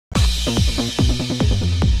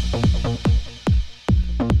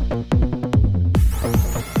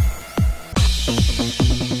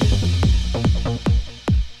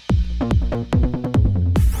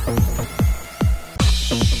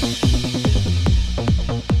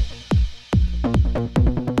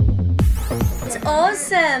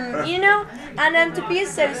Awesome, you know, and to be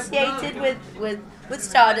associated with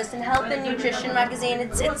Stardust and Health and Nutrition magazine,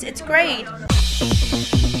 it's great.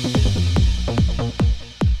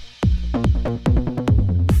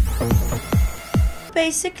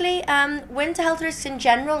 Basically, winter health risks in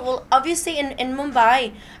general. Well, obviously in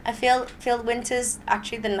Mumbai, I feel winter's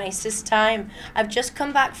actually the nicest time. I've just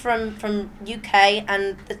come back from UK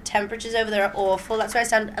and the temperatures over there are awful. That's why I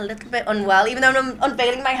sound a little bit unwell, even though I'm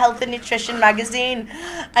unveiling my Health and Nutrition magazine.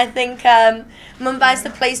 I think Mumbai's the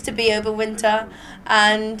place to be over winter,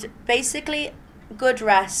 and basically good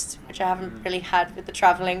rest, which I haven't really had with the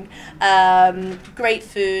travelling, great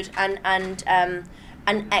food, and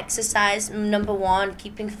exercise. Number one,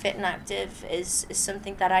 keeping fit and active is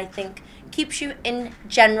something that I think keeps you in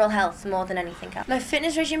general health more than anything else. My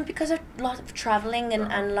fitness regime, because of a lot of traveling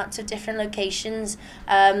and lots of different locations,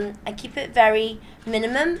 I keep it very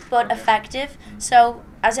minimum but effective. So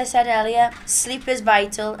as I said earlier, sleep is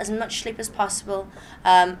vital, as much sleep as possible,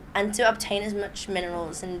 and to obtain as much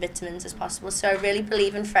minerals and vitamins as possible. So I really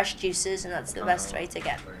believe in fresh juices, and that's the best way to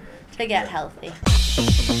get healthy.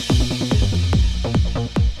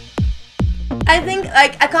 I think I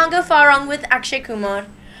can't go far wrong with Akshay Kumar,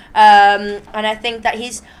 and I think that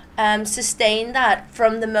he's sustained that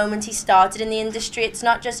from the moment he started in the industry. It's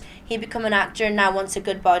not just he become an actor and now wants a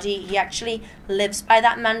good body. He actually lives by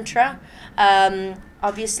that mantra.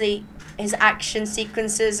 Obviously, his action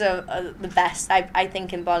sequences are the best, I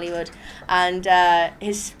think, in Bollywood, and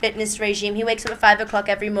his fitness regime. He wakes up at 5 o'clock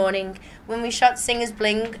every morning. When we shot Singers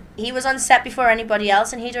Bling, he was on set before anybody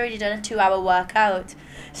else, and he'd already done a 2-hour workout.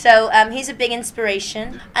 So he's a big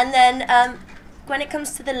inspiration. And then when it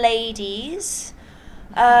comes to the ladies,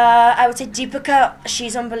 I would say Deepika.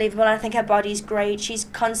 She's unbelievable. I think her body's great. She's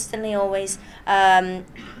constantly always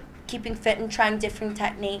keeping fit and trying different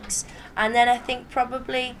techniques. And then I think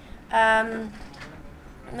probably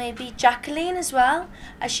maybe Jacqueline as well,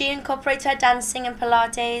 as she incorporates her dancing and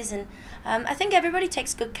Pilates, and I think everybody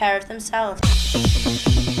takes good care of themselves.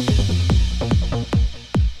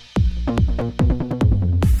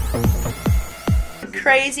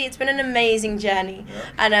 Crazy, it's been an amazing journey,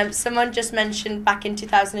 and someone just mentioned back in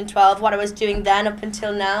 2012 what I was doing then up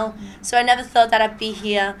until now, so I never thought that I'd be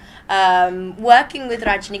here working with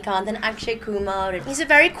Rajinikanth and Akshay Kumar. He's a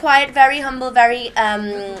very quiet, very humble, very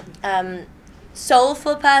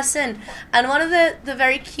soulful person, and one of the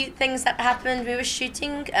very cute things that happened, we were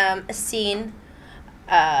shooting a scene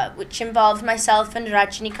which involved myself and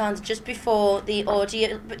Rajinikanth just before the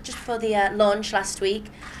launch last week.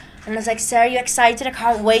 And I was like, "Sir, are you excited? I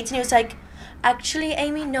can't wait." And he was like, "Actually,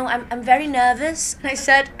 Amy, no, I'm very nervous." And I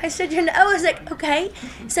said, "You know?" I was like, "Okay."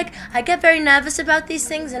 He's like, "I get very nervous about these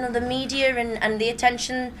things, and the media and the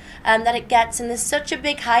attention that it gets, and there's such a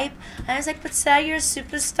big hype." And I was like, "But sir, you're a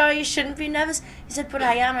superstar, you shouldn't be nervous." He said, "But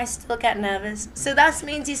I am, I still get nervous." So that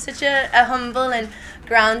means he's such a humble and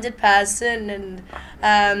grounded person, and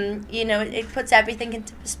you know, it puts everything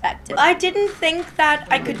into perspective. I didn't think that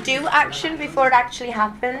I could do action before it actually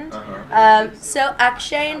happened. So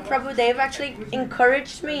Akshay and Prabhudev actually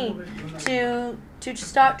encouraged me to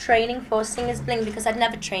start training for Singers Bling, because I'd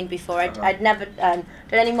never trained before. I'd never done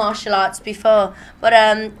any martial arts before, but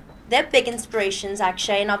they're big inspirations,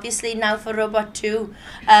 Akshay, and obviously now for Robot 2,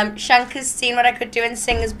 Shankar's seen what I could do in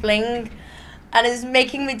Singers Bling, and is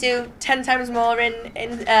making me do 10 times more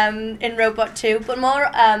in Robot 2, but more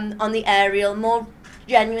on the aerial, more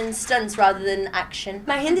genuine stunts rather than action.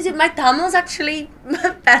 My Tamil's actually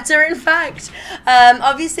better, in fact.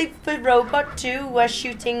 Obviously for Robot 2 we're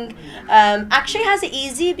shooting, actually has it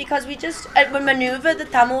easy because we just we maneuver the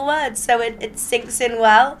Tamil words, so it sinks in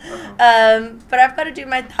well. But I've got to do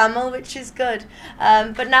my Tamil, which is good.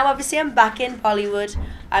 But now obviously I'm back in Bollywood.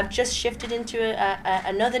 I've just shifted into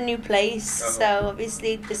another new place, so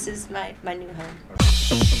obviously this is my new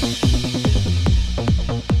home.